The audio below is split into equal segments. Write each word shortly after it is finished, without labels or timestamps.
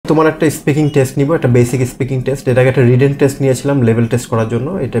তোমার একটা speaking test নিব, একটা বেসিক স্পিকিং টেস্ট। এটাকে একটা রিটেন টেস্ট নিয়েছিলাম লেভেল টেস্ট করার জন্য।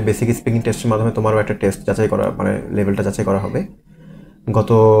 এটা বেসিক স্পিকিং টেস্টের মাধ্যমে তোমারও একটা টেস্ট যাচাই করা, মানে লেভেলটা যাচাই করা হবে।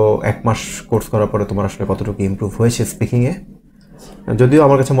 গত 1 মাস কোর্স করার পরে তোমার আসলে কতটুকু ইমপ্রুভ হয়েছে স্পিকিংয়ে। যদিও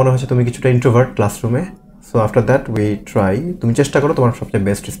আমার কাছে মনে হয়েছে তুমি কিছুটা ইন্ট্রোভার্ট ক্লাসরুমে। So after that we try, তুমি চেষ্টা করো তোমার সবচেয়ে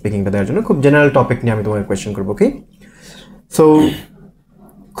বেস্ট স্পিকিংটা দেওয়ার জন্য। খুব জেনারেল টপিক নিয়ে আমি তোমাকে কোয়েশ্চেন করবো, ওকে? So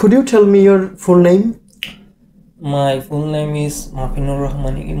could you tell me your full name? My full name is Mafinur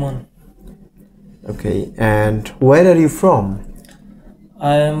Rahman Emon. Okay, and where are you from?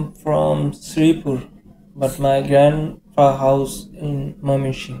 I am from Sripur, but my grandpa house in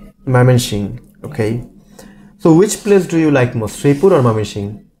Mymensingh, okay. So which place do you like most, Sripur or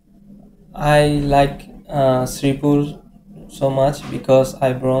Mymensingh? I like Sripur so much because I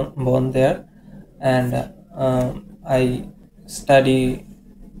born there, and I study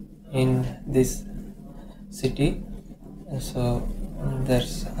in this city, so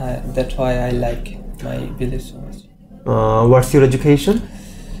that's why I like my village so much. What's your education?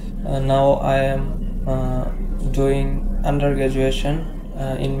 Now I am doing undergraduation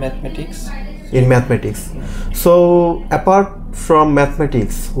in mathematics. In mathematics. So apart from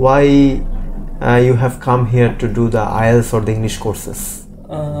mathematics, why you have come here to do the IELTS or the English courses?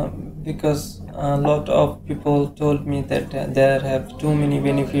 Because a lot of people told me that there have too many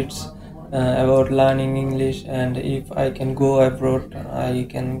benefits about learning English, and if I can go abroad I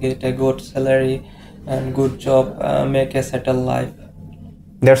can get a good salary and good job, make a settled life.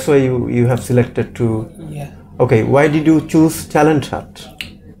 That's why you have selected to. Yeah. Okay, why did you choose TalentHut?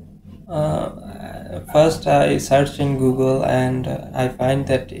 First I searched in Google and I find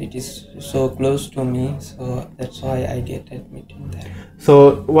that it is so close to me, so that's why I get admitted there. So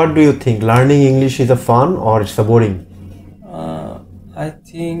what do you think, learning English is a fun or it's a boring? I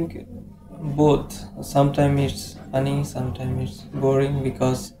think both. Sometimes it's funny, sometimes it's boring,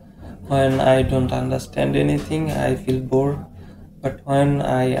 because when I don't understand anything I feel bored, but when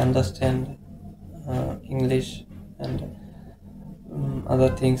I understand English and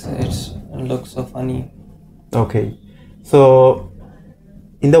other things, it looks so funny. Okay, so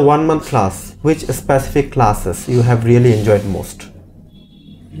in the 1 month class, which specific classes you have really enjoyed most?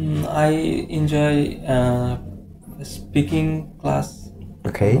 I enjoy speaking class.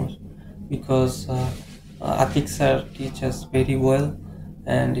 Okay. Because Atik sir teaches very well,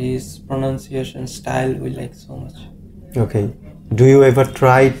 and his pronunciation style we like so much. Okay, do you ever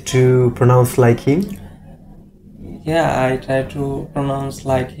try to pronounce like him? Yeah, I try to pronounce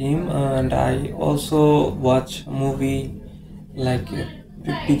like him, and I also watch movie like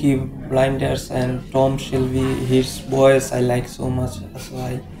Peaky Blinders and Tom Shelby. His voice I like so much, so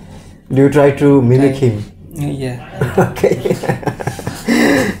I. Do you try to mimic him? Yeah. Okay.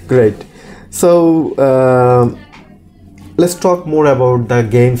 Great. So let's talk more about the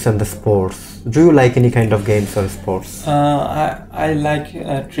games and the sports. Do you like any kind of games or sports? I like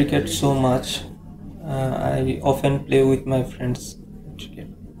cricket so much. I often play with my friends cricket.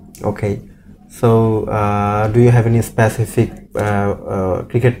 Okay, so do you have any specific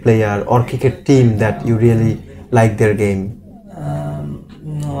cricket player or cricket team that you really like their game?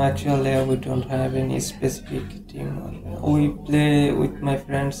 No, actually we don't have any specific team. We play with my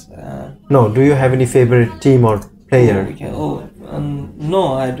friends. No, do you have any favorite team or player? No,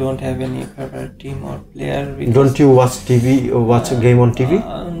 I don't have any favorite team or player. Don't you watch TV or watch a game on TV?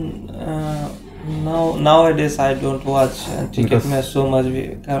 Nowadays I don't watch cricket match so much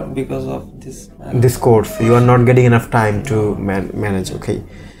because of this course. You are not getting enough time to manage. Okay,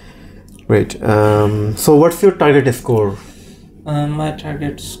 great. So what's your target score? My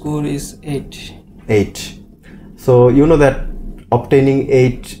target score is 8. 8. So you know that obtaining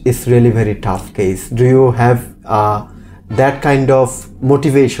 8 is really very tough case. Do you have that kind of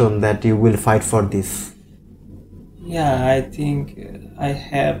motivation that you will fight for this? Yeah, I think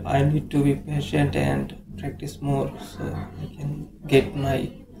I need to be patient and practice more so I can get my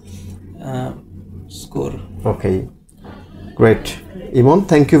score. Okay, great. Emon,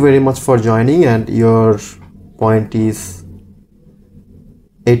 thank you very much for joining, and your point is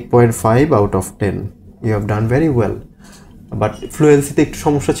 8.5 out of 10. You have done very well, but ফ্লুয়েন্সিতে একটু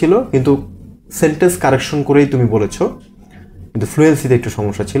সমস্যা ছিল, কিন্তু sentence correction করেই তুমি বলেছো, কিন্তু ফ্লুয়েন্সিতে একটু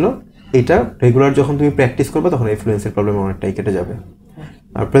সমস্যা ছিল। এটা রেগুলার যখন তুমি প্র্যাকটিস করবে তখন এই ফ্লুয়েন্সির প্রবলেম অনেকটাই কেটে যাবে।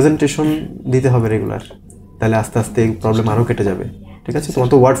 আর প্রেজেন্টেশন দিতে হবে রেগুলার, তাহলে আস্তে আস্তে এই প্রবলেম আরও কেটে যাবে। ঠিক আছে, তোমার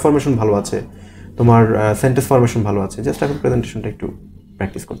তো ওয়ার্ড ফরমেশন ভালো আছে, তোমার সেন্টেন্স ফরমেশন ভালো আছে, জাস্ট এখন প্রেজেন্টেশনটা একটু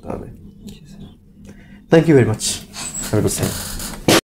প্র্যাকটিস করতে হবে। Thank you very much, have a good time.